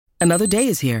Another day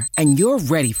is here, and you're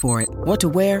ready for it. What to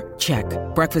wear? Check.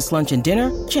 Breakfast, lunch, and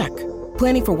dinner? Check.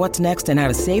 Planning for what's next and how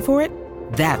to save for it?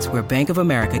 That's where Bank of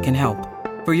America can help.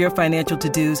 For your financial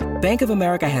to-dos, Bank of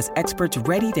America has experts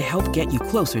ready to help get you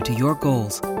closer to your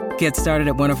goals. Get started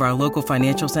at one of our local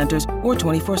financial centers or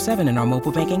 24/7 in our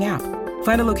mobile banking app.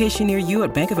 Find a location near you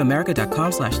at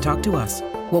bankofamerica.com/talktous.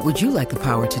 What would you like the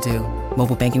power to do?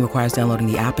 Mobile banking requires downloading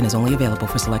the app and is only available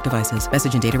for select devices.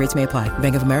 Message and data rates may apply.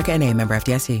 Bank of America N.A., member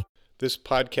FDIC. This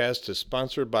podcast is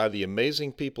sponsored by the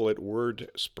amazing people at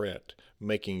WordSprint,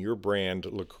 making your brand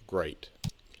look great.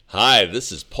 Hi,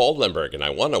 this is Paul Lemberg, and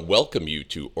I want to welcome you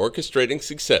to Orchestrating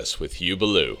Success with Hugh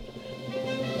Ballou.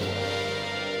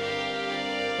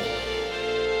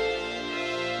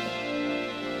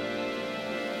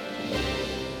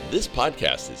 This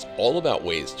podcast is all about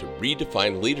ways to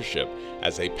redefine leadership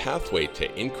as a pathway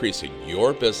to increasing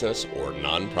your business or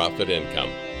nonprofit income.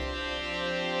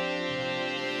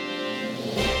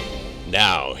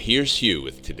 Now, here's Hugh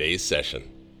with today's session.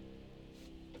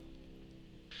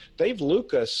 Dave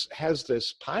Lucas has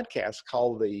this podcast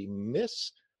called The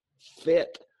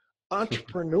Misfit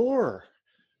Entrepreneur.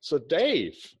 So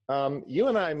Dave, you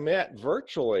and I met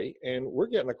virtually, and we're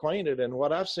getting acquainted, and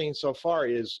what I've seen so far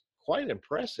is quite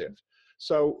impressive.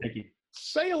 So Thank you.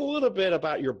 Say a little bit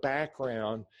about your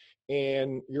background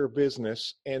and your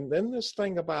business, and then this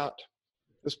thing about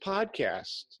this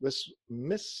podcast, this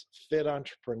Misfit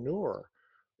Entrepreneur.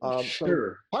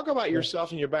 Sure. So talk about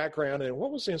yourself and your background, and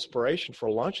what was the inspiration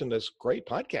for launching this great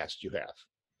podcast you have?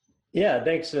 Yeah,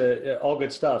 thanks. All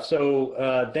good stuff.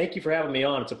 So thank you for having me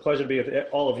on. It's a pleasure to be with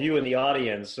all of you in the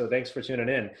audience. So thanks for tuning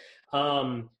in.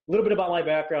 A little bit about my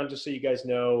background, just so you guys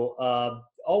know.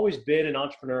 Always been an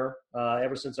entrepreneur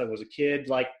ever since I was a kid.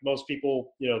 Like most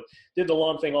people, did the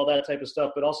lawn thing, all that type of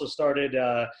stuff, but also started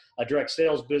a direct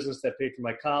sales business that paid for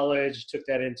my college, took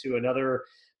that into another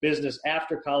business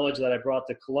after college that I brought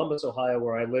to Columbus, Ohio,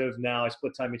 where I live now. I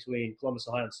split time between Columbus,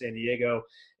 Ohio and San Diego,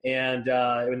 and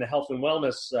in the health and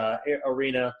wellness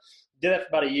arena. Did that for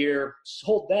about a year,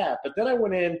 sold that. But then I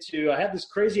had this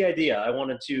crazy idea. I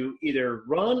wanted to either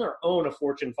run or own a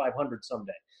Fortune 500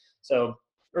 someday. So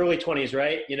early 20s,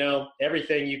 right?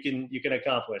 Everything you can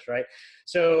accomplish, right?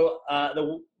 So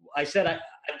I said,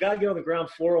 I've got to get on the ground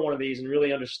floor of one of these and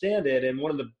really understand it. And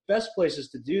one of the best places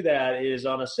to do that is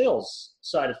on a sales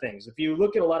side of things. If you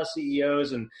look at a lot of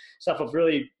CEOs and stuff of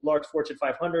really large Fortune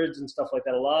 500s and stuff like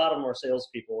that, a lot of them are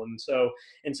salespeople.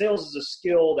 And sales is a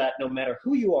skill that no matter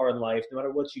who you are in life, no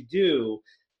matter what you do,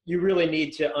 you really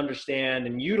need to understand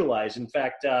and utilize. In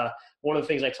fact, one of the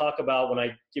things I talk about when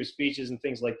I give speeches and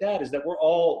things like that is that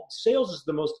sales is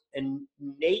the most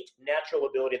innate natural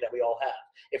ability that we all have.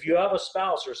 If you have a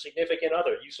spouse or a significant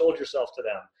other, you sold yourself to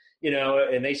them,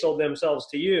 and they sold themselves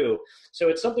to you. So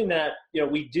it's something that,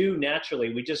 we do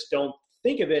naturally. We just don't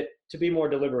think of it to be more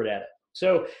deliberate at it.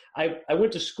 So I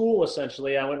went to school,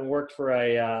 essentially. I went and worked for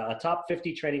a top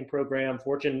 50 training program,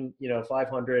 Fortune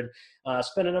 500,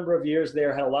 spent a number of years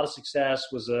there, had a lot of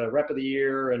success, was a rep of the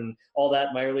year and all that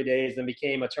in my early days, then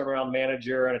became a turnaround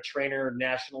manager and a trainer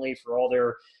nationally for all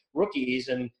their rookies.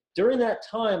 And during that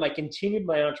time, I continued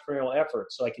my entrepreneurial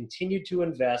efforts. So I continued to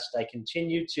invest. I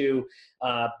continued to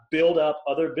build up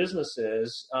other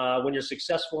businesses. When you're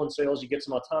successful in sales, you get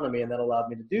some autonomy, and that allowed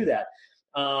me to do that.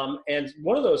 And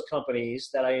one of those companies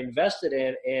that I invested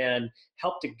in and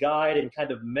helped to guide and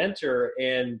kind of mentor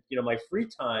in, my free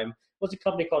time was a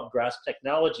company called Grasp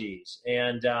Technologies.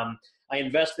 And I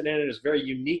invested in it. It was a very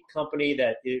unique company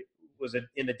that it was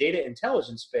in the data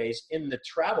intelligence space in the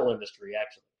travel industry,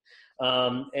 actually.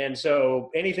 And so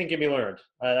anything can be learned.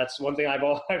 That's one thing I've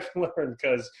learned,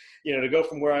 because, to go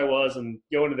from where I was and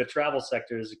go into the travel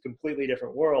sector is a completely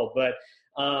different world. But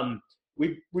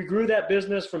we grew that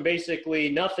business from basically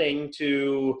nothing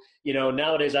to,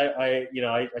 nowadays I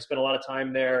spend a lot of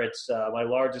time there. It's my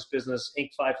largest business, Inc.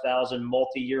 5000,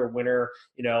 multi-year winner.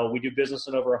 We do business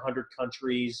in over 100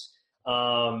 countries.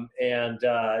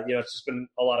 It's just been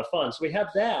a lot of fun. So we have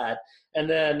that. And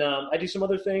then I do some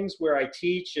other things where I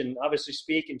teach and obviously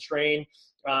speak and train,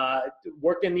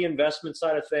 work in the investment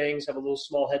side of things, have a little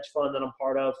small hedge fund that I'm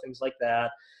part of, things like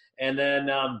that. And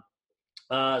then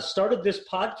started this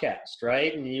podcast,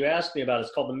 right? And you asked me about it.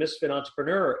 It's called The Misfit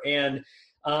Entrepreneur. And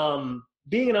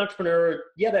being an entrepreneur,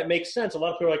 yeah, that makes sense. A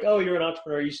lot of people are like, oh, you're an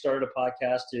entrepreneur. You started a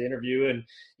podcast to interview and,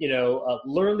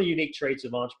 learn the unique traits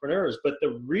of entrepreneurs. But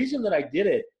the reason that I did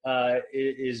it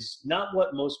is not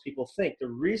what most people think. The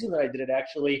reason that I did it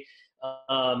actually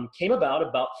came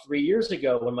about 3 years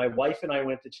ago when my wife and I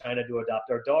went to China to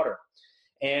adopt our daughter.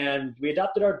 And we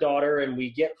adopted our daughter, and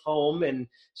we get home, and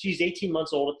she's 18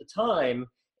 months old at the time.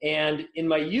 And in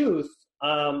my youth,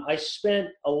 I spent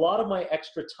a lot of my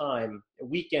extra time,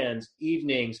 weekends,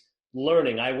 evenings,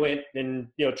 learning. I went and,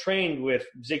 trained with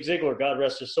Zig Ziglar, God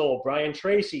rest his soul. Brian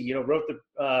Tracy, wrote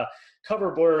the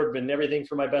cover blurb and everything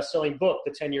for my best-selling book,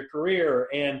 The 10-Year Career,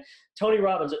 and Tony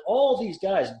Robbins, and all these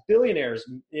guys, billionaires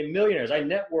and millionaires. I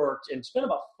networked and spent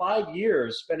about 5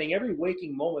 years spending every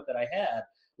waking moment that I had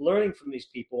learning from these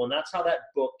people, and that's how that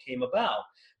book came about.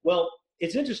 Well,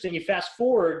 it's interesting. You fast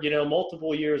forward,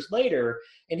 multiple years later,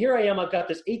 and here I am. I've got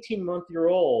this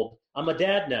 18-month-year-old. I'm a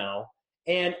dad now,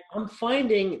 and I'm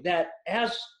finding that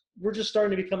as we're just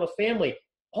starting to become a family,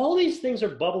 all these things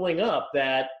are bubbling up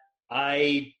that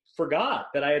I forgot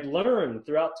that I had learned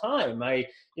throughout time. I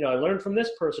learned from this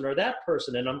person or that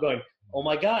person, and I'm going, oh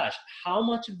my gosh, how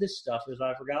much of this stuff have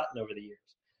I forgotten over the years?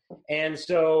 And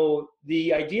so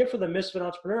the idea for the Misfit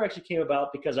Entrepreneur actually came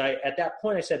about because at that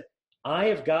point I said, I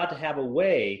have got to have a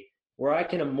way where I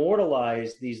can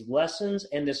immortalize these lessons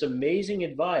and this amazing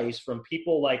advice from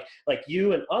people like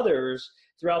you and others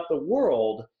throughout the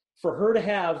world for her to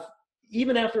have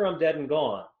even after I'm dead and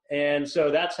gone. And so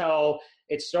that's how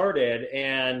it started,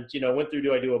 and, went through,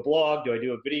 do I do a blog? Do I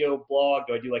do a video blog?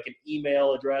 Do I do like an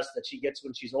email address that she gets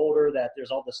when she's older, that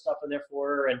there's all this stuff in there for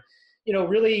her? And,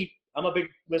 really, I'm a big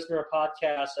listener of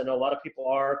podcasts. I know a lot of people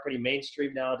are pretty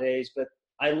mainstream nowadays, but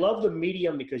I love the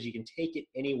medium because you can take it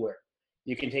anywhere.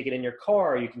 You can take it in your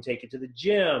car. You can take it to the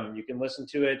gym. You can listen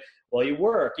to it while you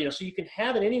work, so you can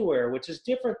have it anywhere, which is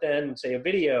different than, say, a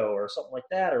video or something like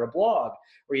that, or a blog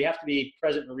where you have to be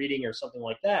present and reading or something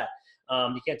like that.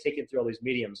 You can't take it through all these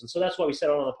mediums. And so that's why we set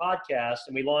out on the podcast,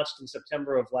 and we launched in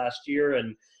September of last year,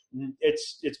 and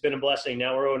it's been a blessing.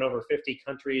 Now we're in over 50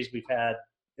 countries. We've had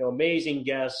amazing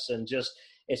guests, and just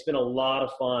it's been a lot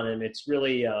of fun, and it's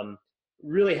really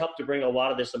helped to bring a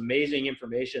lot of this amazing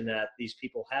information that these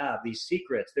people have, these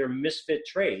secrets, their misfit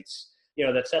traits,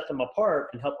 that set them apart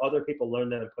and help other people learn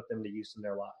them and put them to use in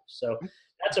their lives. So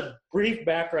that's a brief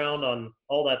background on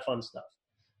all that fun stuff.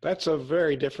 That's a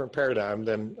very different paradigm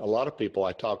than a lot of people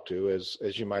I talk to, as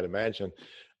you might imagine.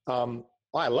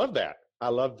 I love that. I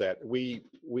love that. We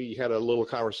had a little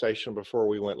conversation before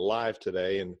we went live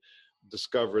today and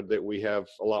discovered that we have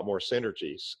a lot more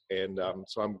synergies. And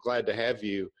so I'm glad to have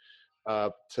you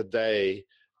today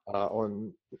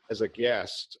on as a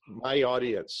guest. My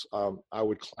audience, I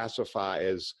would classify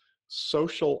as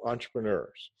social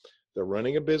entrepreneurs. They're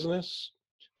running a business.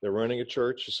 They're running a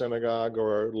church, a synagogue,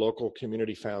 or a local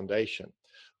community foundation.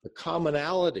 The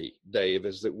commonality, Dave,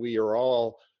 is that we are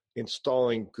all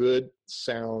installing good,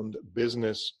 sound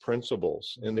business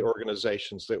principles in the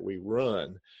organizations that we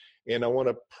run. And I want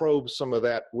to probe some of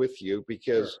that with you,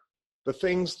 because the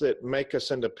things that make us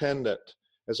independent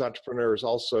as entrepreneurs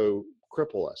also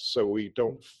cripple us, so we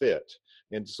don't fit.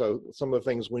 And so some of the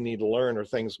things we need to learn are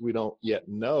things we don't yet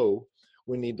know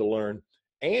we need to learn.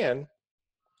 And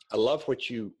I love what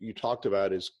you talked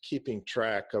about, is keeping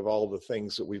track of all the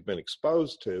things that we've been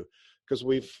exposed to, because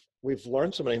we've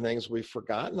learned so many things, we've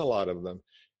forgotten a lot of them.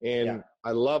 And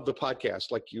I love the podcast,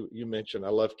 like you mentioned. I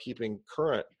love keeping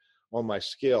current on my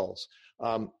skills.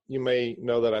 You may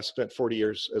know that I spent 40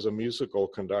 years as a musical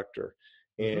conductor,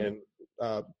 and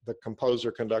the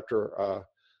composer conductor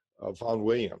Ralph Vaughan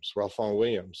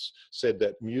Williams said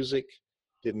that music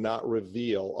did not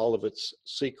reveal all of its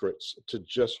secrets to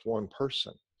just one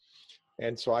person.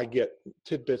 And so I get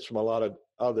tidbits from a lot of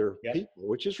other people,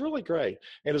 which is really great.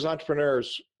 And as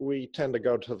entrepreneurs, we tend to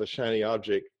go to the shiny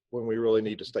object when we really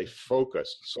need to stay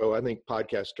focused. So I think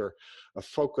podcasts are a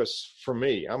focus for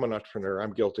me. I'm an entrepreneur.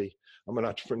 I'm guilty. I'm an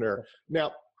entrepreneur.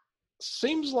 Now,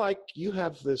 seems like you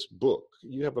have this book.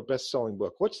 You have a best-selling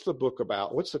book. What's the book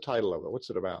about? What's the title of it?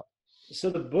 What's it about? So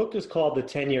the book is called The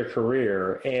 10-Year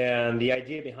Career, and the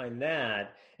idea behind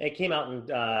that, and it came out in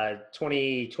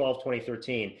 2012,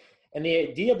 2013. And the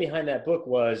idea behind that book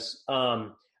was,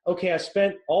 okay, I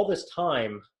spent all this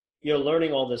time,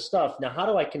 learning all this stuff. Now, how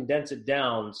do I condense it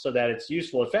down so that it's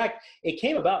useful? In fact, it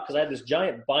came about because I had this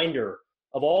giant binder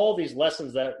of all these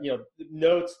lessons that,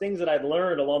 notes, things that I'd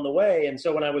learned along the way. And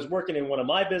so when I was working in one of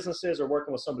my businesses or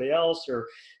working with somebody else, or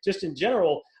just in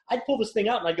general, I'd pull this thing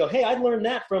out and I'd go, hey, I learned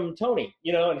that from Tony,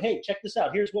 and hey, check this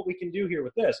out. Here's what we can do here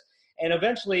with this. And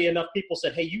eventually enough people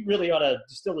said, hey, you really ought to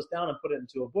distill this down and put it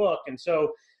into a book. And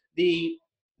so the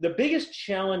biggest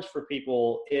challenge for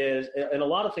people is, and a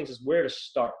lot of things, is where to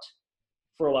start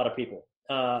for a lot of people.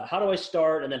 How do I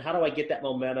start? And then how do I get that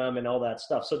momentum and all that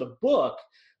stuff? So the book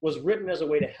was written as a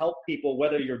way to help people,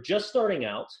 whether you're just starting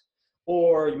out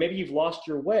or maybe you've lost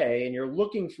your way and you're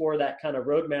looking for that kind of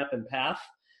roadmap and path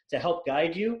to help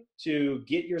guide you to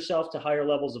get yourself to higher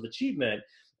levels of achievement.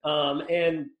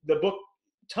 And the book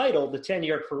title, the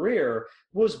 10-year career,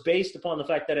 was based upon the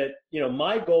fact that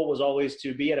my goal was always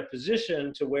to be at a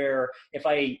position to where if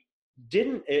I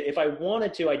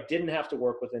wanted to, I didn't have to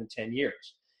work within 10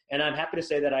 years. And I'm happy to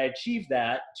say that I achieved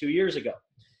that 2 years ago.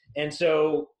 And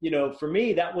so, for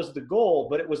me, that was the goal,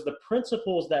 but it was the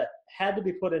principles that had to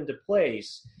be put into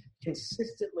place,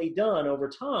 consistently done over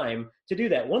time to do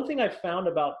that. One thing I've found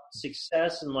about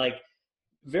success and like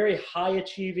very high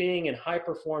achieving and high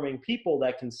performing people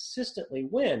that consistently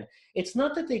win, it's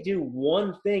not that they do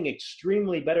one thing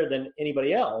extremely better than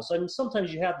anybody else. I mean,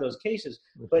 sometimes you have those cases,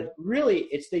 but really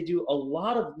it's they do a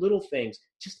lot of little things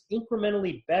just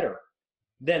incrementally better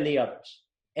than the others.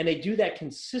 And they do that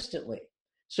consistently.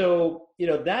 So,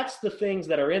 that's the things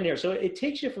that are in here. So it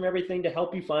takes you from everything to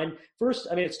help you find first.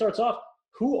 I mean, it starts off,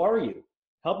 who are you?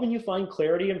 Helping you find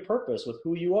clarity and purpose with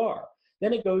who you are.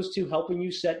 Then it goes to helping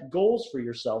you set goals for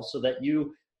yourself so that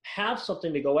you have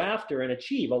something to go after and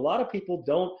achieve. A lot of people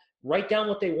don't write down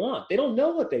what they want. They don't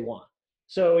know what they want.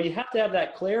 So you have to have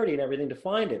that clarity and everything to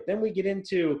find it. Then we get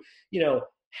into,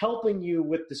 helping you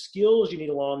with the skills you need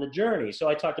along the journey. So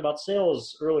I talked about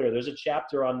sales earlier. There's a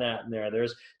chapter on that in there.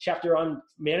 There's a chapter on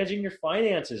managing your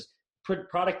finances,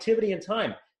 productivity and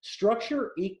time.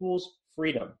 Structure equals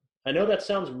freedom. I know that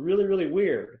sounds really, really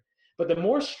weird, but the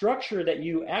more structure that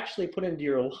you actually put into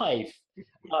your life,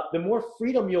 the more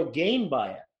freedom you'll gain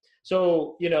by it.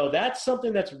 So, that's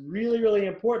something that's really, really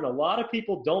important. A lot of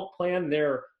people don't plan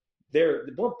they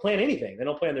don't plan anything. They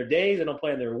don't plan their days. They don't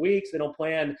plan their weeks. They don't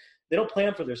plan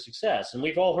for their success. And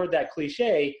we've all heard that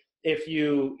cliche. If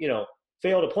you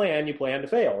fail to plan, you plan to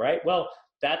fail, right? Well,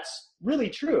 that's really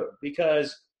true,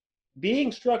 because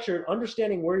being structured,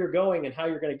 understanding where you're going and how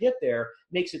you're going to get there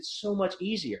makes it so much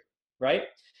easier, right?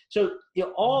 So,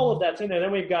 all of that's in there.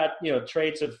 Then we've got,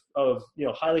 traits of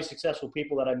highly successful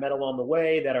people that I met along the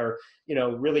way that are,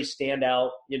 really stand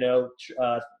out,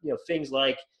 things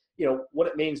like, what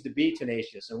it means to be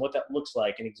tenacious and what that looks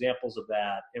like and examples of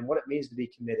that and what it means to be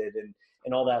committed and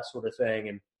all that sort of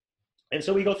thing. And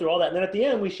so we go through all that. And then at the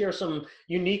end, we share some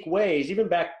unique ways, even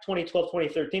back 2012,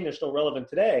 2013, they're still relevant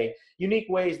today, unique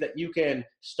ways that you can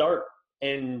start.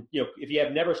 And, if you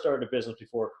have never started a business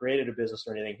before, created a business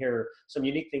or anything, here are some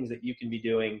unique things that you can be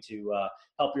doing to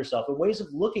help yourself and ways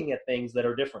of looking at things that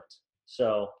are different.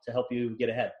 So to help you get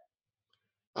ahead.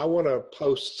 I want to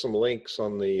post some links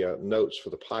on the notes for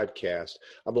the podcast.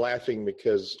 I'm laughing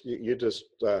because you just,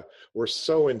 we're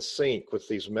so in sync with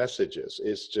these messages.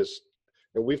 It's just,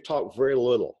 and we've talked very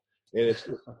little. And it's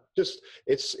just,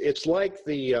 it's like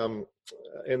the,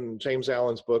 in James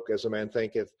Allen's book, As a Man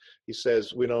Thinketh, he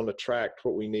says, we don't attract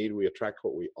what we need, we attract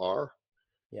what we are.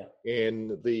 Yeah.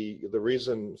 And the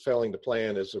reason failing to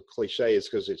plan is a cliche is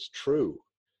because it's true.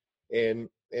 And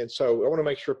so I want to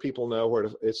make sure people know where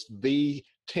it's the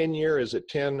 10-year, is it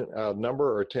 10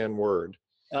 number or 10 word?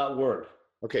 Word.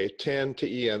 Okay, 10 to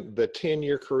E-N, the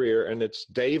 10-year career, and it's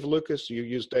Dave Lucas. You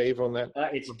use Dave on that?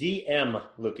 It's DM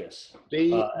Lucas.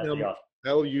 D-M-L-U-C-A-S,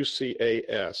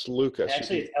 Lucas.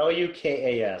 Actually, it's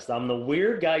L-U-K-A-S. I'm the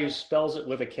weird guy who spells it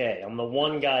with a K. I'm the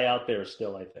one guy out there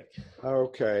still, I think.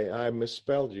 Okay, I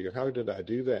misspelled you. How did I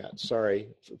do that? Sorry.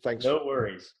 Thanks. No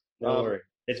worries. No worries.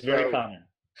 It's very common.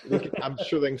 I'm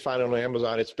sure they can find it on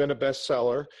Amazon. It's been a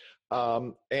bestseller.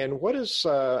 And what is,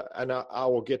 and I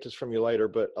will get this from you later,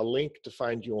 but a link to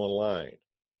find you online?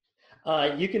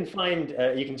 You can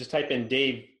just type in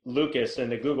Dave Lucas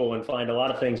into Google and find a lot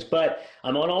of things, but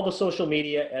I'm on all the social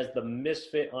media as the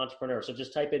Misfit Entrepreneur. So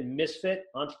just type in Misfit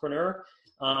Entrepreneur,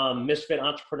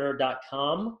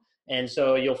 misfitentrepreneur.com. And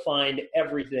so you'll find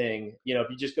everything, if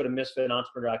you just go to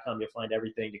misfitentrepreneur.com, you'll find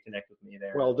everything to connect with me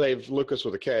there. Well, Dave Lucas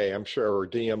with a K, I'm sure, or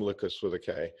DM Lucas with a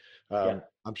K. Yeah.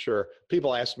 I'm sure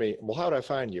people ask me, well, how did I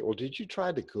find you? Well, did you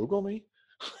try to Google me?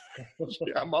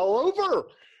 I'm all over,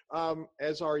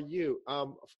 as are you. A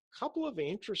couple of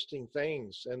interesting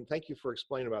things, and thank you for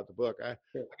explaining about the book. I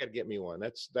got to get me one.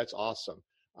 That's awesome.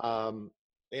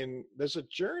 And there's a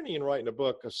journey in writing a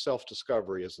book of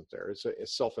self-discovery, isn't there?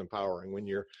 It's self-empowering when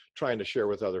you're trying to share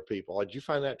with other people. Did you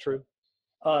find that true?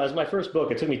 As my first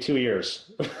book, it took me 2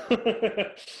 years.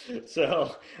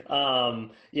 So,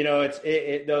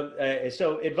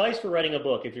 so advice for writing a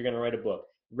book, if you're going to write a book,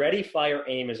 ready, fire,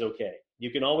 aim is okay.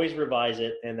 You can always revise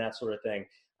it and that sort of thing.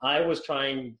 I was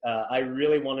trying, I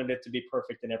really wanted it to be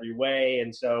perfect in every way.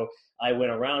 And so I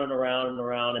went around and around and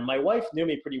around, and my wife knew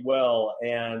me pretty well.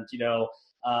 And,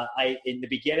 in the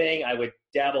beginning, I would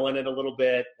dabble in it a little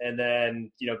bit and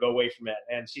then, go away from it.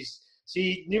 And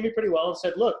she knew me pretty well and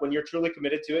said, look, when you're truly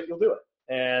committed to it, you'll do it.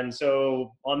 And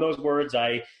so on those words,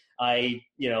 that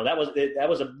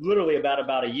was literally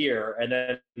about a year. And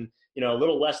then a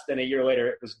little less than a year later,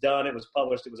 it was done, it was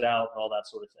published, it was out, and all that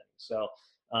sort of thing. So,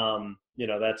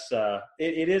 that's,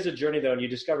 it is a journey though. And you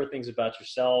discover things about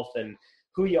yourself and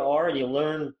who you are, and you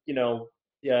learn,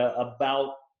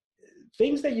 about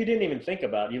things that you didn't even think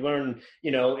about. You learn,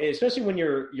 especially when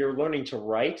you're learning to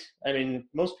write. I mean,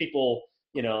 most people,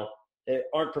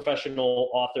 aren't professional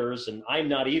authors, and I'm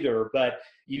not either, but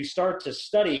you start to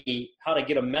study how to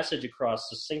get a message across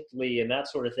succinctly and that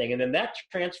sort of thing. And then that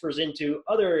transfers into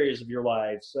other areas of your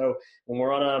lives. So when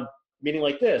we're on a meeting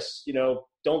like this,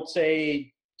 don't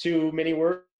say too many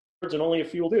words and only a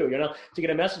few will do, to get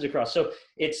a message across. So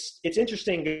it's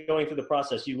interesting going through the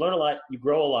process. You learn a lot, you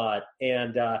grow a lot,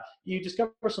 and you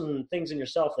discover some things in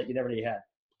yourself that you never knew you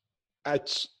had.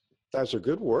 Those are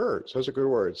good words. Those are good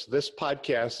words. This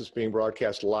podcast is being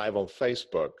broadcast live on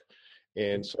Facebook.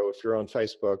 And so if you're on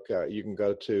Facebook, you can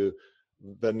go to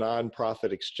the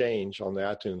Nonprofit Exchange on the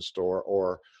iTunes Store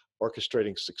or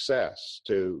Orchestrating Success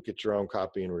to get your own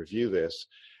copy and review this.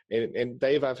 And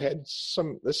Dave, I've had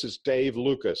this is Dave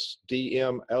Lukas,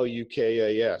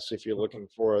 DMLUKAS, if you're looking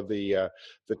for the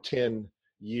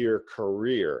 10-year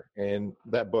career. And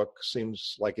that book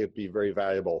seems like it'd be very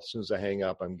valuable. As soon as I hang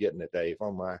up, I'm getting it, Dave,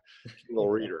 on my Kindle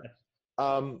reader.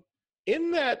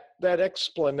 In that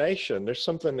explanation, there's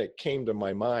something that came to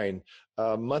my mind.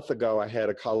 A month ago, I had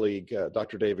a colleague,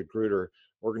 Dr. David Gruder,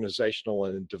 organizational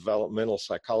and developmental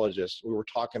psychologist. We were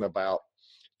talking about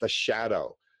the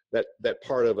shadow, that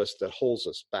part of us that holds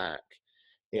us back.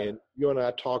 And you and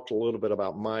I talked a little bit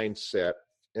about mindset,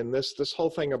 and this whole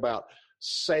thing about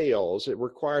sales, it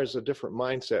requires a different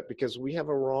mindset because we have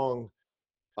a wrong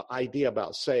idea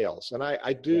about sales. And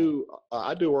I do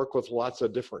work with lots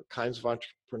of different kinds of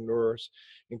entrepreneurs,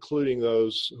 including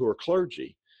those who are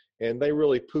clergy, and they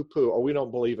really poo-poo, we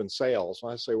don't believe in sales.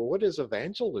 And I say, well, what is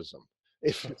evangelism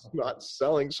if it's not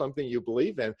selling something you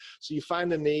believe in? So you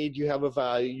find a need, you have a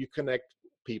value, you connect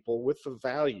people with the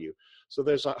value. So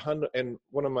there's and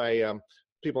one of my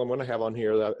people I'm going to have on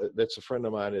here that's a friend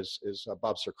of mine is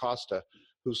Bob Circosta,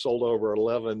 who sold over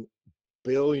 $11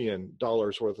 billion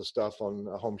worth of stuff on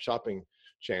home shopping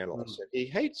channels. And he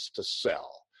hates to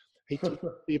sell. He teaches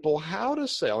people how to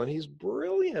sell, and he's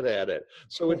brilliant at it.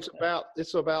 So it's about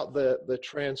the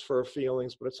transfer of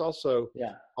feelings, but it's also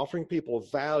offering people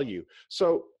value.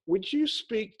 So would you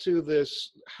speak to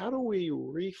this? How do we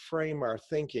reframe our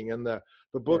thinking? And the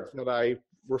book that I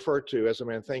refer to, As a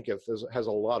Man Thinketh, has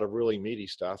a lot of really meaty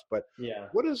stuff. But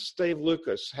what does Dave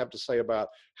Lukas have to say about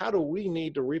how do we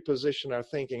need to reposition our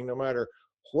thinking, no matter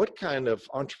what kind of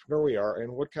entrepreneur we are and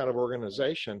what kind of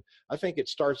organization? I think it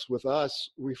starts with us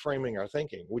reframing our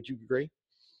thinking. Would you agree?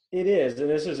 It is, and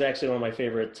this is actually one of my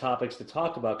favorite topics to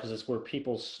talk about because it's where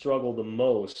people struggle the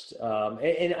most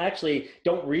and actually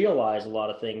don't realize a lot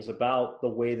of things about the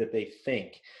way that they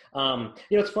think.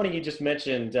 It's funny you just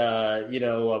mentioned,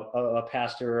 a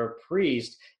pastor or a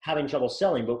priest having trouble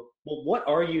selling, but what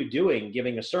are you doing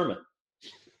giving a sermon?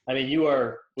 I mean,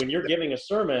 when you're giving a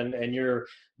sermon and you're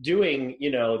doing,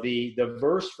 the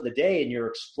verse for the day, and you're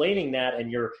explaining that,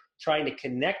 and you're trying to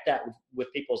connect that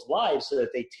with people's lives so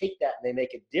that they take that and they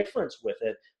make a difference with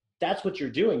it. That's what you're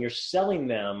doing. You're selling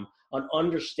them on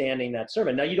understanding that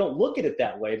sermon. Now, you don't look at it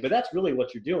that way, but that's really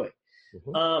what you're doing.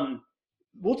 Mm-hmm.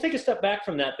 We'll take a step back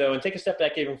from that, though, and take a step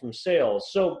back even from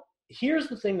sales. So here's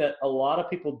the thing that a lot of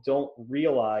people don't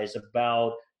realize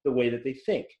about the way that they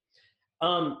think.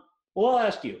 Well, I'll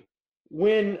ask you,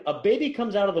 when a baby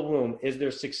comes out of the womb, is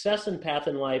their success and path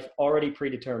in life already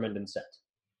predetermined and set?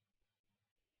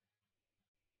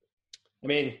 I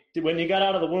mean, when you got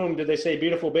out of the womb, did they say,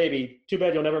 beautiful baby, too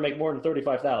bad you'll never make more than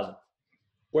 $35,000?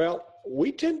 Well,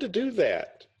 we tend to do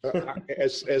that.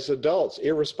 As adults,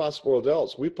 irresponsible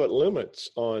adults, we put limits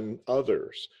on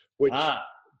others, which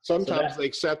sometimes they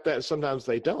accept that, and sometimes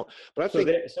they don't. But I think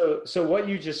so what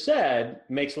you just said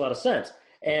makes a lot of sense.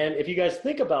 And if you guys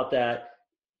think about that,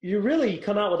 you really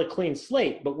come out with a clean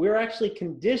slate, but we're actually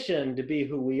conditioned to be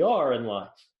who we are in life.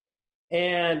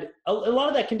 And a lot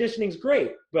of that conditioning is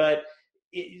great, but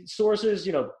sources,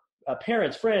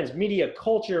 parents, friends, media,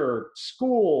 culture,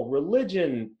 school,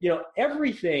 religion,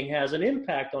 everything has an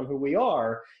impact on who we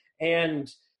are.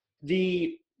 And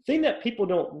the thing that people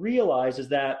don't realize is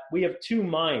that we have two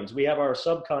minds. We have our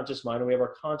subconscious mind and we have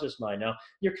our conscious mind. Now,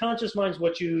 your conscious mind is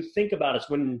what you think about. It's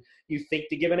when you think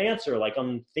to give an answer, like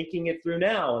I'm thinking it through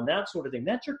now and that sort of thing.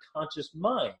 That's your conscious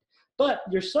mind. But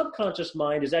your subconscious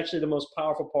mind is actually the most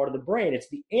powerful part of the brain. It's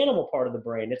the animal part of the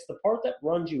brain. It's the part that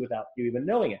runs you without you even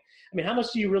knowing it. I mean, how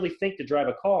much do you really think to drive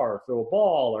a car or throw a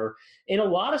ball? Or in a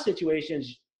lot of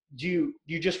situations, you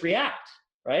just react,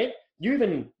 right?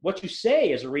 What you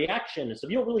say is a reaction. And so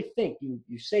you don't really think,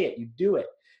 you say it, you do it.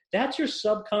 That's your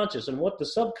subconscious. And what the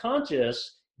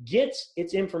subconscious gets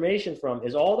its information from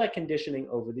is all that conditioning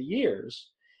over the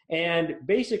years, and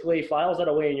basically files that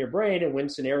away in your brain. And when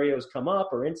scenarios come up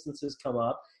or instances come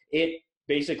up, it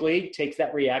basically takes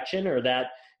that reaction or that,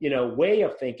 way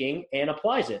of thinking and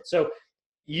applies it. So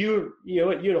you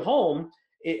at home,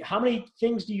 how many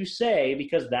things do you say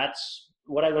because that's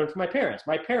what I learned from my parents?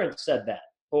 My parents said that.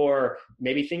 Or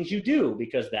maybe things you do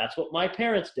because that's what my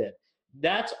parents did.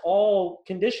 That's all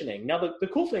conditioning. Now, the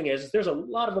cool thing is there's a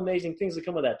lot of amazing things that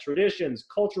come with that, traditions,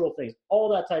 cultural things, all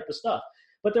that type of stuff.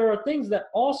 But there are things that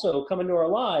also come into our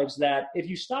lives that if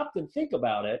you stopped and think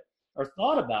about it or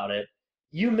thought about it,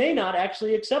 you may not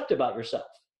actually accept about yourself.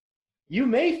 You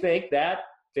may think that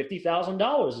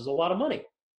 $50,000 is a lot of money,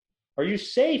 or you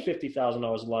say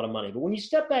 $50,000 is a lot of money. But when you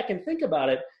step back and think about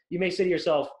it, you may say to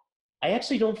yourself, I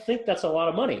actually don't think that's a lot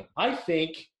of money. I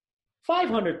think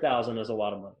 500,000 is a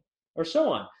lot of money, or so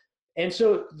on. And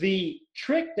so the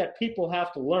trick that people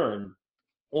have to learn,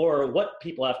 or what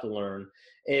people have to learn,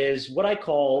 is what I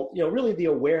call, really the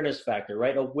awareness factor,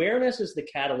 right? Awareness is the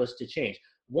catalyst to change.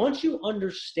 Once you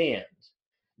understand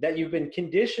that you've been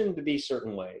conditioned to be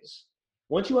certain ways,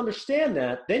 once you understand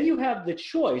that, then you have the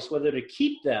choice whether to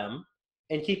keep them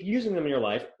and keep using them in your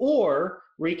life or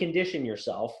recondition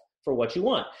yourself for what you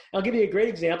want. I'll give you a great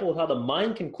example of how the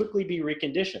mind can quickly be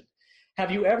reconditioned.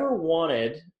 Have you ever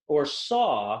wanted or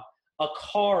saw a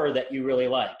car that you really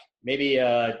like? Maybe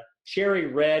a cherry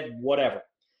red, whatever.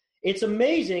 It's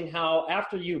amazing how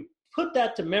after you put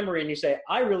that to memory and you say,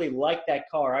 I really like that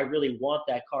car, I really want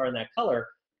that car in that color,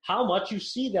 how much you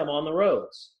see them on the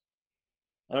roads.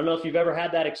 I don't know if you've ever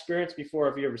had that experience before,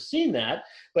 if you've ever seen that,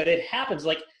 but it happens.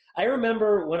 Like, I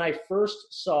remember when I first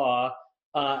saw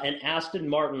an Aston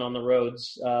Martin on the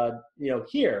roads,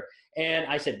 here. And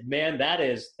I said, man,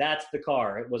 that's the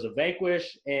car. It was a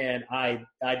Vanquish. And I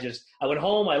went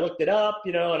home, I looked it up,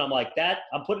 and I'm like,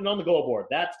 I'm putting it on the goal board.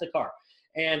 That's the car.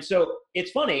 And so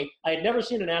it's funny. I had never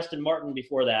seen an Aston Martin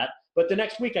before that, but the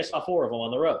next week I saw 4 of them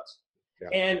on the roads. Yeah.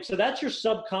 And so that's your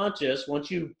subconscious. Once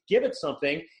you give it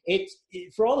something,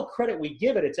 for all the credit we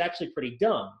give it, it's actually pretty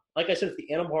dumb. Like I said, it's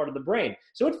the animal part of the brain.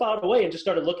 So it filed away and just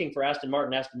started looking for Aston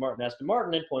Martin,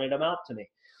 and pointed them out to me.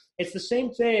 It's the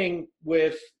same thing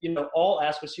with, all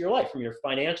aspects of your life, from your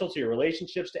financial to your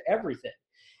relationships to everything.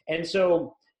 And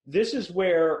so this is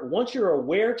where, once you're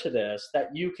aware to this,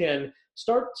 that you can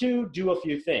start to do a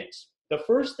few things. The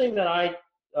first thing that I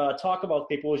talk about with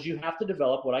people is you have to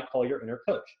develop what I call your inner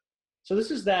coach. So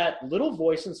this is that little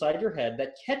voice inside your head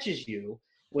that catches you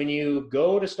when you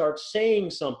go to start saying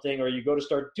something or you go to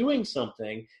start doing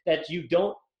something that you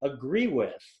don't agree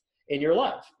with in your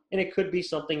life. And it could be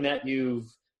something that you've,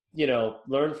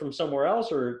 learned from somewhere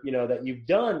else, or, that you've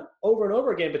done over and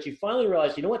over again, but you finally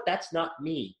realize, you know what, that's not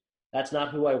me. That's not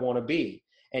who I want to be.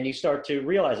 And you start to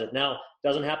realize it. Now, it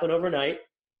doesn't happen overnight.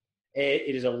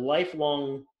 It is a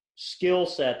lifelong skill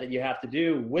set that you have to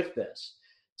do with this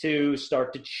to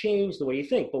start to change the way you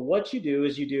think. But what you do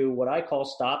is you do what I call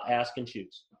stop, ask, and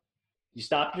choose. You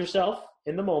stop yourself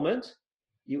in the moment.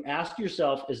 You ask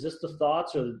yourself, is this the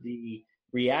thoughts or the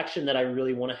reaction that I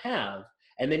really want to have?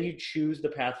 And then you choose the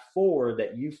path forward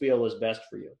that you feel is best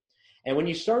for you. And when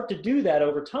you start to do that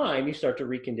over time, you start to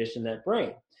recondition that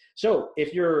brain. So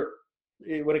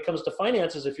when it comes to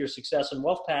finances, if your success and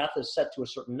wealth path is set to a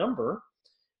certain number,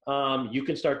 you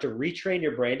can start to retrain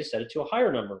your brain to set it to a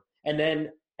higher number. And then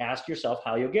ask yourself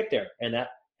how you'll get there. And that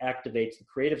activates the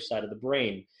creative side of the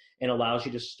brain and allows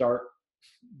you to start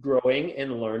growing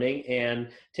and learning and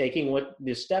taking what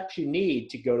the steps you need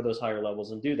to go to those higher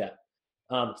levels and do that.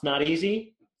 It's not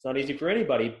easy. It's not easy for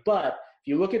anybody. But if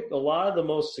you look at a lot of the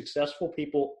most successful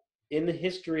people in the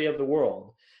history of the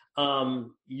world,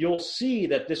 you'll see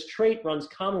that this trait runs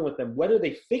common with them, whether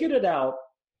they figured it out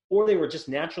or they were just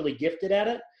naturally gifted at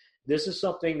it. This is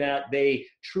something that they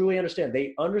truly understand.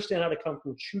 They understand how to come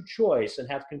from true choice and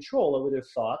have control over their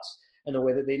thoughts and the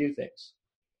way that they do things.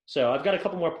 So I've got a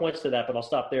couple more points to that, but I'll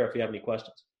stop there if you have any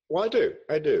questions. Well, I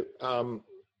do.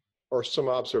 Or some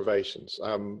observations.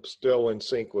 I'm still in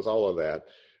sync with all of that.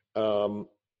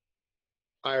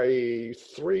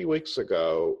 3 weeks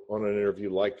ago on an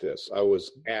interview like this, I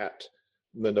was at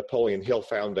the Napoleon Hill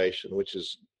Foundation, which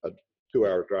is a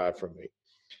 2-hour drive from me,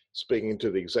 speaking to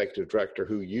the executive director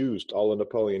who used all of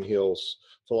Napoleon Hill's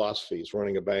philosophies,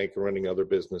 running a bank, running other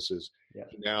businesses. Yeah.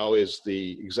 He now is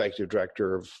the executive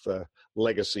director of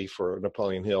legacy for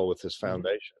Napoleon Hill with his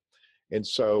foundation. And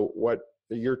so what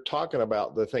you're talking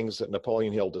about, the things that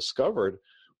Napoleon Hill discovered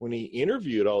when he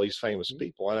interviewed all these famous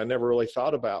people, and I never really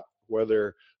thought about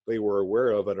whether they were aware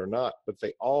of it or not, but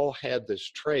they all had this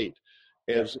trait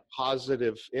as a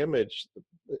positive image.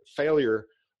 Failure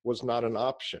was not an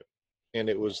option. And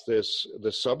it was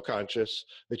the subconscious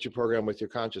that you program with your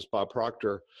conscious. Bob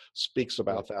Proctor speaks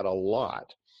about that a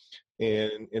lot.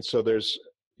 And so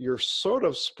you're sort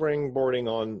of springboarding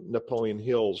on Napoleon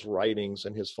Hill's writings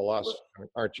and his philosophy,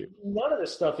 aren't you? None of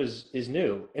this stuff is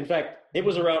new. In fact, it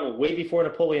was around way before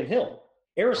Napoleon Hill.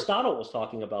 Aristotle was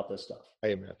talking about this stuff.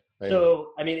 Amen. So,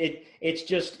 I mean,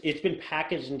 it's been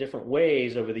packaged in different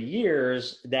ways over the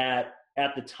years that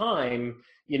at the time,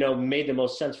 made the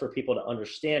most sense for people to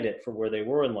understand it for where they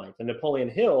were in life. And Napoleon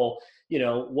Hill,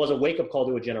 was a wake-up call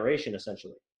to a generation,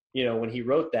 essentially, when he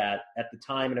wrote that at the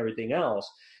time and everything else.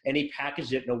 And he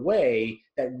packaged it in a way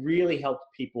that really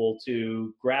helped people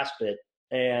to grasp it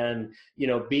and,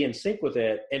 be in sync with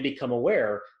it and become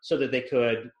aware so that they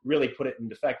could really put it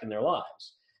into effect in their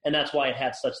lives. And that's why it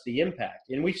had such the impact.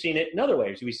 And we've seen it in other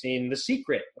ways. We've seen The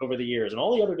Secret over the years and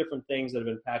all the other different things that have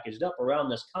been packaged up around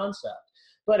this concept.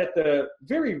 But at the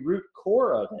very root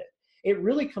core of it, it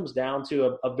really comes down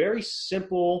to a very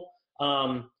simple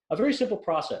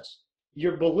process.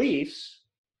 Your beliefs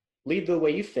lead to the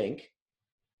way you think.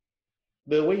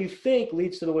 The way you think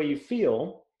leads to the way you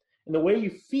feel. And the way you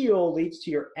feel leads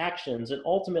to your actions. And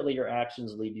ultimately, your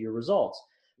actions lead to your results.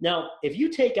 Now, if you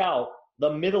take out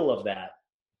the middle of that,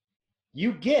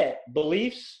 you get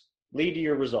beliefs lead to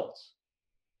your results.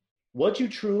 What you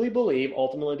truly believe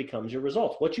ultimately becomes your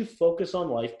results. What you focus on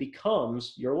life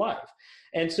becomes your life.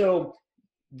 And so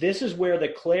this is where the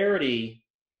clarity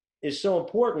is so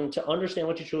important to understand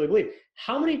what you truly believe.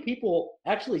 How many people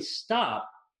actually stop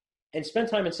and spend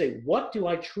time and say, what do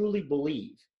I truly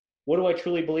believe? What do I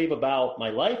truly believe about my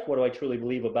life? What do I truly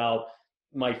believe about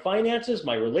my finances,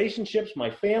 my relationships, my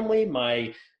family,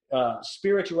 my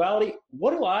spirituality?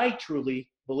 What do I truly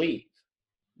believe?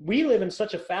 We live in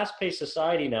such a fast-paced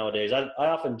society nowadays. I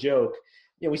often joke,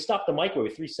 we stopped the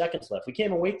microwave with 3 seconds left. We can't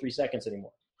even wait 3 seconds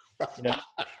anymore.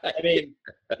 I mean,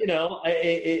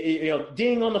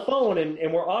 ding on the phone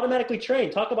and we're automatically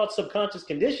trained. Talk about subconscious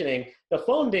conditioning. The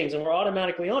phone dings and we're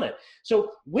automatically on it.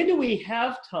 So when do we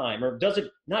have time, or does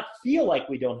it not feel like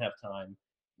we don't have time,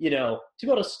 to be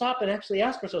able to stop and actually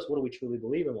ask ourselves, what do we truly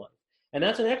believe in life? And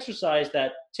that's an exercise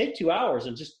that take 2 hours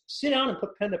and just sit down and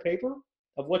put pen to paper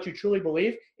of what you truly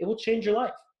believe. It will change your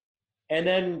life. And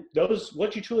then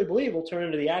what you truly believe will turn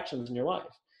into the actions in your life.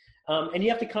 And you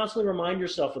have to constantly remind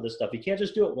yourself of this stuff. You can't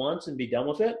just do it once and be done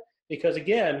with it. Because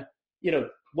again,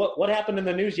 what happened in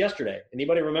the news yesterday?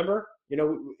 Anybody remember?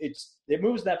 It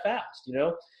moves that fast,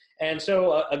 And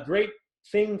so a great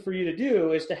thing for you to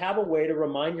do is to have a way to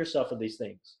remind yourself of these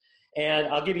things. And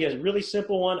I'll give you a really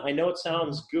simple one. I know it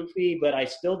sounds goofy, but I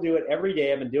still do it every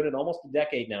day. I've been doing it almost a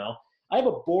decade now. I have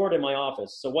a board in my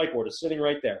office. It's a whiteboard. It's sitting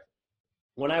right there.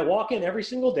 When I walk in every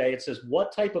single day, it says,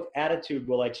 what type of attitude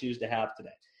will I choose to have today?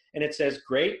 And it says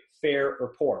great, fair,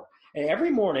 or poor. And every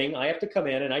morning I have to come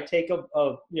in and I take a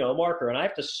marker and I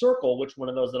have to circle which one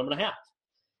of those that I'm going to have.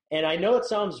 And I know it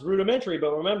sounds rudimentary,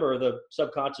 but remember, the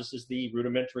subconscious is the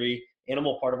rudimentary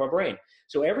animal part of our brain.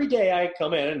 So every day I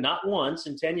come in, and not once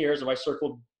in 10 years have I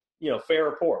circled, fair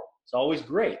or poor. It's always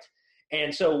great.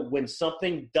 And so when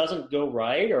something doesn't go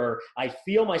right, or I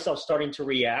feel myself starting to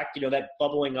react, that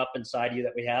bubbling up inside you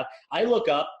that we have, I look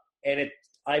up and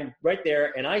I'm right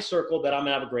there and I circle that I'm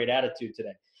gonna have a great attitude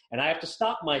today. And I have to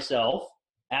stop myself,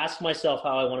 ask myself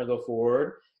how I want to go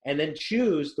forward, and then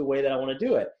choose the way that I want to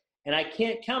do it. And I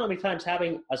can't count how many times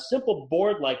having a simple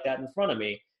board like that in front of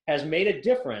me has made a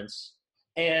difference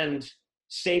and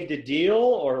saved a deal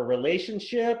or a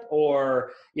relationship,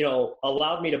 or,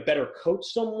 allowed me to better coach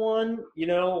someone,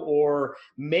 or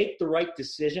make the right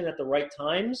decision at the right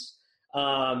times.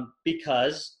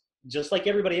 Because just like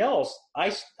everybody else,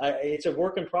 it's a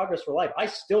work in progress for life. I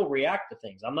still react to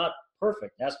things. I'm not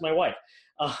perfect. Ask my wife.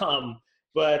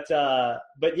 But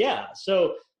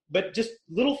just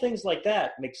little things like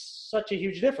that make such a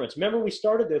huge difference. Remember, we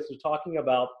started this with talking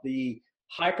about the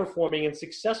high performing and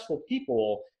successful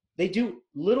people. They do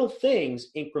little things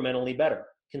incrementally better,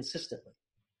 consistently.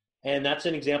 And that's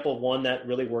an example of one that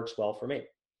really works well for me.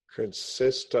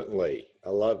 Consistently.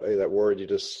 I love that word you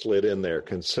just slid in there,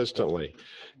 consistently.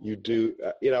 You do,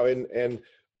 and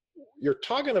you're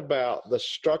talking about the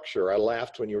structure. I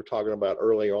laughed when you were talking about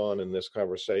early on in this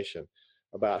conversation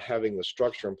about having the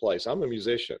structure in place. I'm a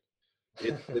musician.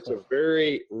 It's a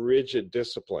very rigid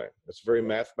discipline. It's very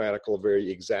mathematical, very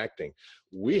exacting.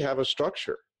 We have a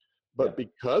structure. But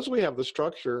because we have the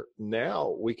structure,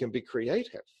 now we can be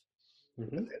creative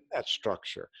within that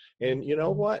structure. And you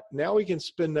know what? Now we can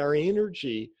spend our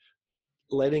energy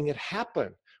letting it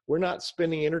happen. We're not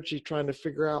spending energy trying to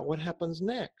figure out what happens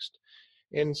next.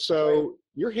 And so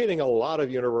you're hitting a lot of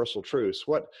universal truths.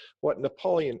 What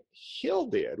Napoleon Hill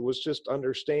did was just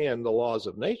understand the laws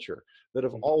of nature that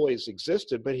have always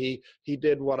existed, but he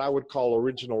did what I would call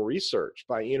original research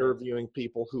by interviewing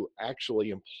people who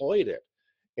actually employed it.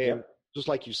 And just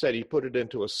like you said, he put it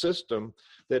into a system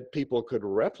that people could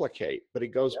replicate. But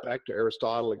it goes back to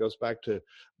Aristotle, it goes back to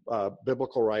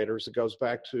biblical writers, it goes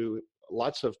back to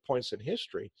lots of points in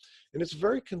history. And it's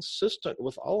very consistent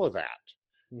with all of that.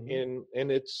 And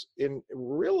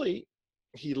really,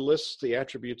 he lists the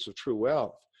attributes of true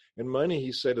wealth. And money,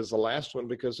 he said, is the last one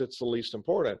because it's the least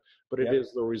important, but it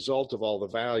is the result of all the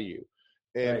value.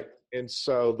 And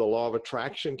so the law of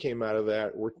attraction came out of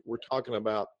that. We're talking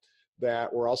about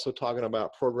that. We're also talking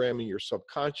about programming your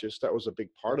subconscious. That was a big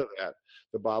part of that.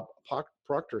 The Bob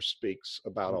Proctor speaks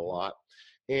about a lot.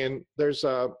 And there's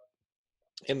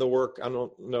in the work, I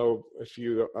don't know if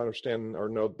you understand or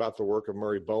know about the work of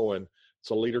Murray Bowen. It's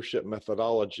a leadership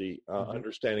methodology,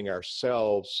 understanding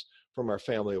ourselves from our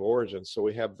family of origin. So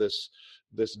we have this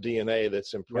DNA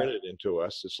that's imprinted into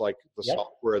us. It's like the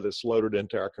software that's loaded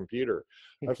into our computer.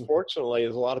 Unfortunately,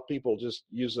 there's a lot of people just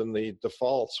using the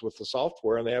defaults with the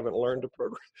software, and they haven't learned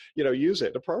to use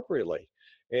it appropriately.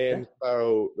 And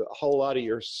so a whole lot of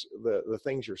the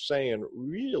things you're saying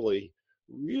really,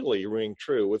 really ring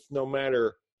true with no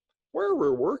matter where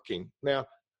we're working. Now,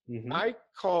 I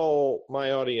call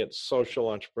my audience social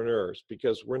entrepreneurs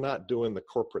because we're not doing the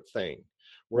corporate thing.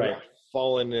 We're not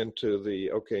falling into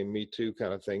the, okay, me too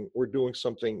kind of thing. We're doing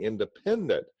something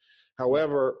independent.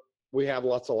 However, we have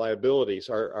lots of liabilities.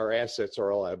 Our assets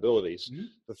are our liabilities.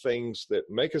 The things that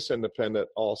make us independent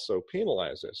also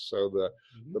penalize us. So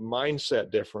the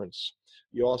mindset difference.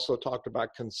 You also talked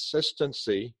about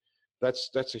consistency.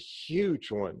 That's a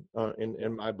huge one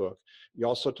in my book. You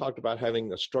also talked about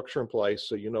having a structure in place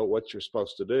so you know what you're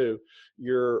supposed to do.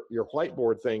 Your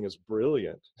whiteboard thing is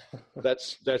brilliant.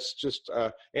 That's just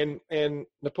and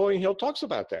Napoleon Hill talks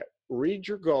about that. Read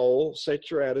your goal, set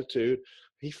your attitude.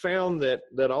 He found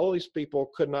that all these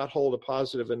people could not hold a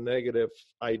positive and negative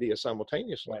idea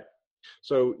simultaneously.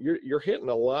 So you're hitting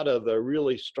a lot of the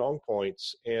really strong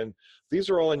points, and these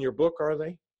are all in your book, are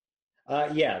they?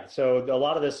 So a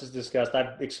lot of this is discussed.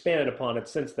 I've expanded upon it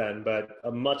since then, but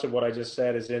much of what I just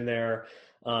said is in there,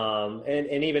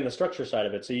 and even the structure side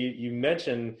of it. So you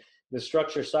mentioned the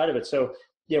structure side of it. So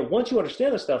once you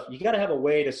understand this stuff, you got to have a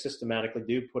way to systematically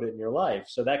put it in your life.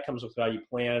 So that comes with how you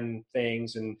plan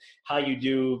things and how you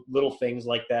do little things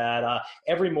like that.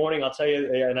 Every morning, I'll tell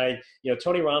you, and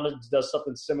Tony Robbins does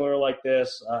something similar like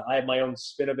this. I have my own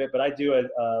spin of it, but I do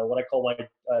what I call my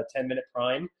 10-minute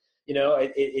prime.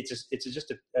 It's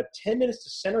just a 10 minutes to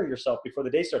center yourself before the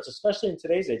day starts, especially in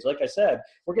today's age. Like I said,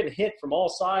 we're getting hit from all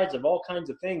sides of all kinds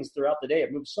of things throughout the day.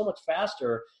 It moves so much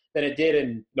faster than it did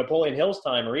in Napoleon Hill's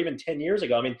time or even 10 years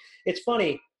ago. I mean, it's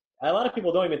funny. A lot of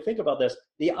people don't even think about this.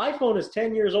 The iPhone is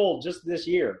 10 years old just this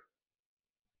year.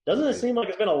 Doesn't it seem like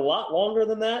it's been a lot longer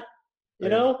than that?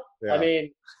 Yeah. I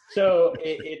mean, so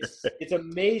it's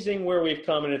amazing where we've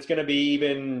come, and it's going to be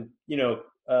even,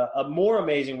 more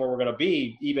amazing where we're going to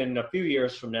be even a few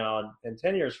years from now and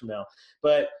 10 years from now.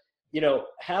 But,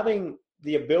 having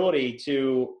the ability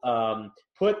to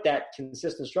put that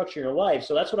consistent structure in your life.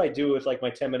 So that's what I do with like my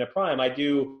 10-minute prime. I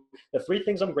do the 3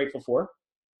 things I'm grateful for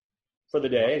the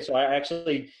day. So I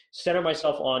actually center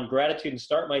myself on gratitude and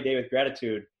start my day with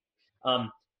gratitude.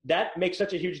 That makes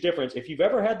such a huge difference. If you've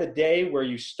ever had the day where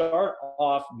you start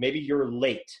off, maybe you're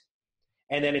late,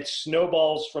 and then it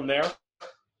snowballs from there,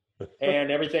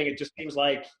 and everything, it just seems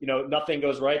like, nothing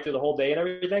goes right through the whole day and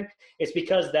everything. It's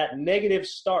because that negative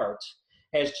start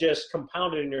has just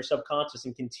compounded in your subconscious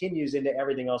and continues into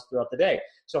everything else throughout the day.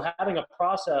 So having a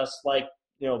process like,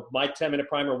 my 10-minute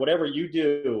primer, whatever you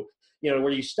do,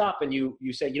 where you stop and you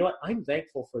say, you know what, I'm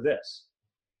thankful for this.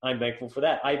 I'm thankful for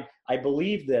that. I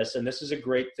believe this, and this is a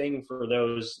great thing for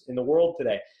those in the world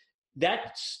today.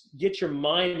 That gets your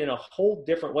mind in a whole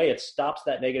different way. It stops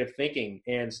that negative thinking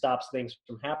and stops things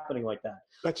from happening like that.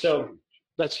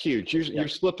 That's huge. You're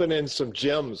slipping in some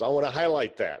gems. I want to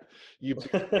highlight that. You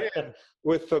begin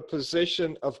with a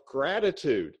position of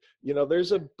gratitude.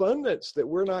 There's abundance that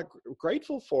we're not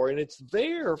grateful for, and it's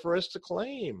there for us to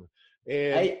claim.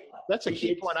 And that's a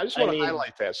key point. I just want to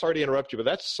highlight that. Sorry to interrupt you, but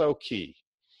that's so key.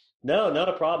 No, not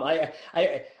a problem.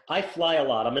 I fly a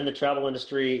lot. I'm in the travel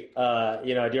industry. I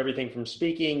do everything from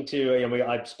speaking to,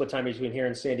 I split time between here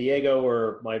in San Diego,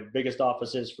 where my biggest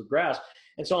office is for Grass.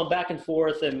 And so I'm back and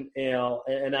forth and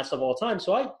that stuff all the time.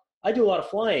 So I do a lot of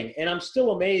flying, and I'm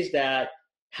still amazed at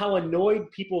how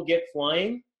annoyed people get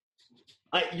flying.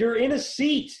 You're in a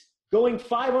seat going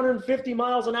 550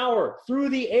 miles an hour through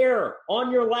the air on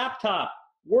your laptop,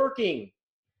 working.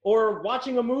 or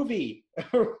watching a movie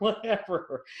or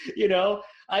whatever, you know?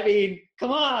 I mean,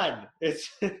 come on.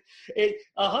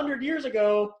 100 years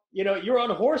ago, you know, you're on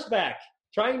horseback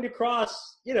trying to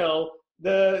cross, you know,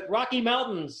 the Rocky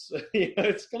Mountains.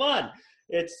 Come on.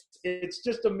 It's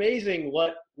just amazing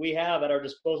what we have at our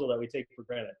disposal that we take for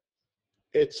granted.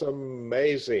 It's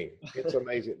amazing. It's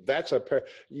amazing.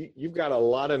 You've got a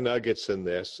lot of nuggets in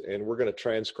this, and we're going to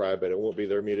transcribe it. It won't be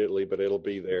there immediately, but it'll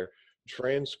be there.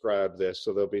 Transcribe this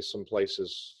so there'll be some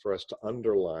places for us to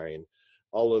underline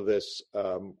all of this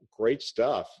great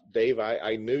stuff. Dave,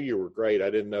 I knew you were great. I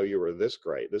didn't know you were this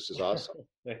great. This is awesome.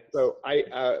 So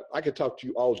I could talk to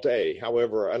you all day.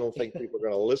 However, I don't think people are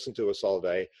going to listen to us all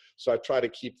day. So I try to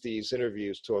keep these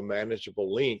interviews to a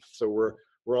manageable length. So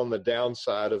we're on the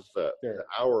downside of the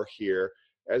hour here.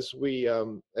 As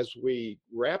we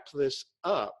wrap this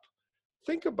up,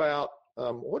 think about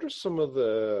what are some of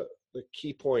the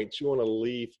key points you want to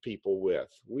leave people with.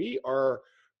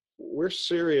 We're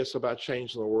serious about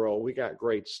changing the world. We got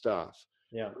great stuff.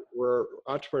 Yeah, we're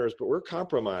entrepreneurs, but we're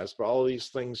compromised by all these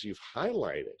things you've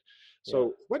highlighted.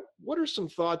 So what are some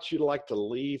thoughts you'd like to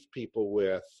leave people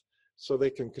with so they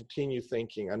can continue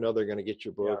thinking? I know they're going to get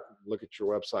your book, look at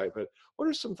your website, but what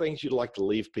are some things you'd like to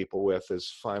leave people with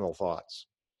as final thoughts?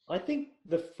 I think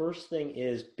the first thing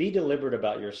is be deliberate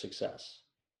about your success.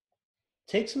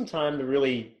 Take some time to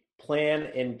really plan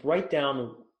and write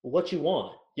down what you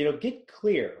want. You know, get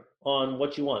clear on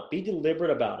what you want. Be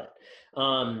deliberate about it.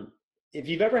 If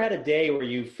you've ever had a day where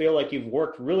you feel like you've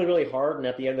worked really, really hard and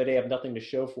at the end of the day have nothing to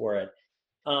show for it,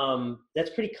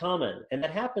 that's pretty common. And that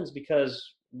happens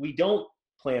because we don't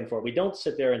plan for it. We don't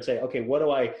sit there and say, okay, what do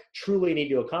I truly need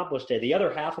to accomplish today? The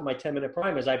other half of my 10-minute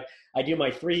prime is I do my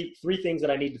three things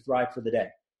that I need to thrive for the day.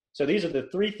 So these are the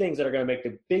 3 things that are going to make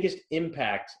the biggest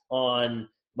impact on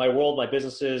my world, my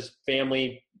businesses,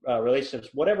 family, relationships,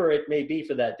 whatever it may be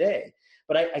for that day.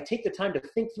 But I take the time to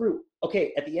think through,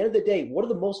 okay, at the end of the day, what are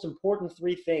the most important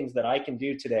 3 things that I can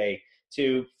do today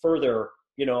to further,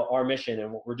 you know, our mission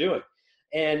and what we're doing?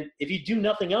 And if you do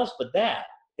nothing else but that,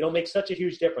 it'll make such a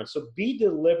huge difference. So be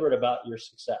deliberate about your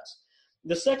success.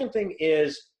 The second thing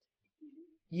is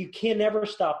you can never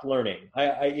stop learning.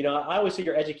 I always say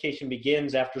your education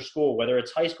begins after school, whether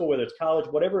it's high school, whether it's college,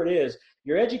 whatever it is,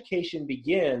 your education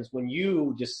begins when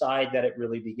you decide that it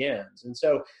really begins. And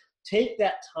so take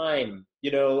that time,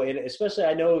 you know, and especially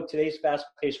I know today's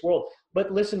fast-paced world,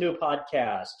 but listen to a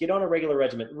podcast, get on a regular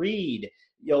regimen, read,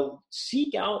 you know,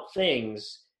 seek out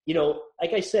things. You know,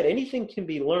 like I said, anything can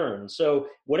be learned. So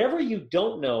whatever you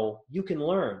don't know, you can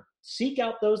learn. Seek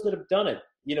out those that have done it.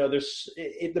 You know,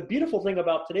 the beautiful thing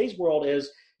about today's world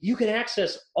is you can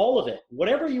access all of it.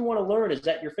 Whatever you want to learn is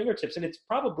at your fingertips, and it's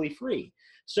probably free.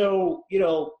 So, you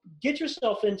know, get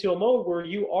yourself into a mode where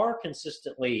you are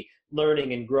consistently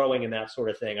learning and growing and that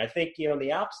sort of thing. I think, you know, in the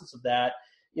absence of that,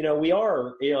 you know,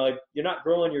 you're not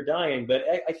growing, you're dying. But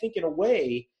I think in a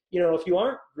way, you know, if you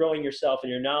aren't growing yourself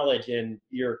and your knowledge and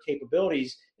your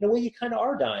capabilities, in a way you kind of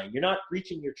are dying. You're not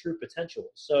reaching your true potential.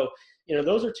 So, you know,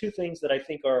 those are 2 things that I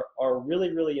think are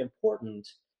really, really important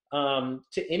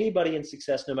to anybody in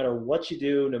success, no matter what you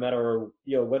do, no matter,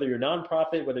 you know, whether you're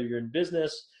nonprofit, whether you're in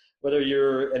business, whether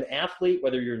you're an athlete,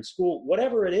 whether you're in school,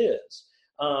 whatever it is,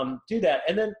 do that.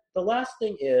 And then the last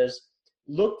thing is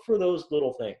look for those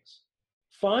little things.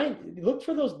 Look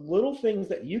for those little things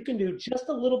that you can do just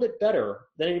a little bit better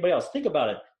than anybody else. Think about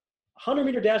it.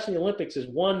 100-meter dash in the Olympics is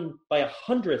won by a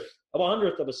hundredth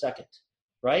of a second,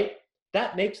 right?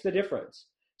 That makes the difference.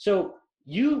 So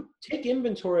you take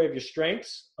inventory of your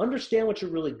strengths, understand what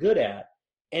you're really good at,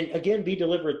 and again, be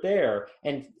deliberate there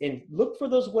and look for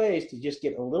those ways to just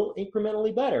get a little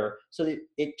incrementally better so that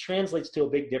it translates to a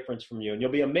big difference from you. And you'll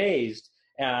be amazed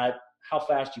at how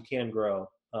fast you can grow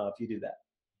if you do that.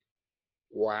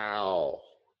 Wow.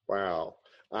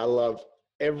 I love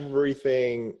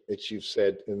everything that you've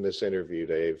said in this interview,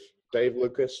 Dave. Dave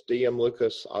Lucas, DM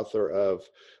Lucas, author of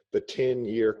The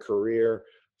 10-Year Career.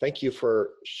 Thank you for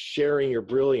sharing your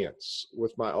brilliance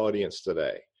with my audience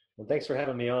today. Well, thanks for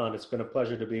having me on. It's been a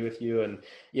pleasure to be with you. And,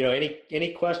 you know,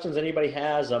 any questions anybody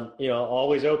has, I'm, you know,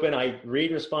 always open. I read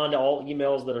and respond to all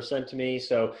emails that are sent to me.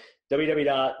 So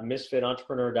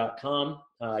www.misfitentrepreneur.com.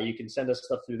 You can send us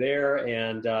stuff through there,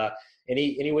 and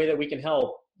any way that we can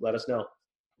help, let us know.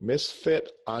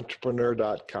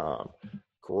 Misfitentrepreneur.com.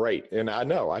 Great. And I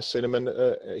know I sent him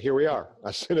here we are. I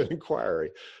sent an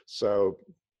inquiry. So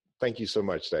thank you so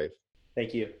much, Dave.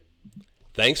 Thank you.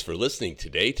 Thanks for listening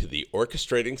today to the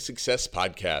Orchestrating Success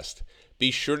podcast.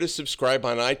 Be sure to subscribe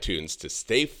on iTunes to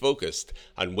stay focused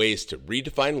on ways to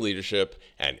redefine leadership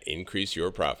and increase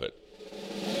your profit.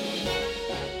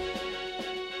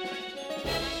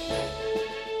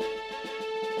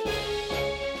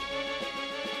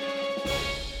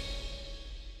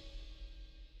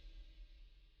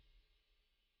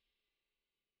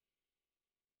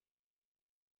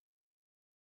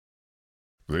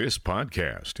 This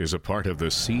podcast is a part of the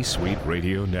C-Suite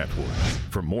Radio Network.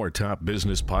 For more top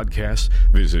business podcasts,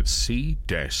 visit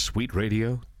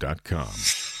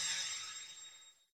c-suiteradio.com.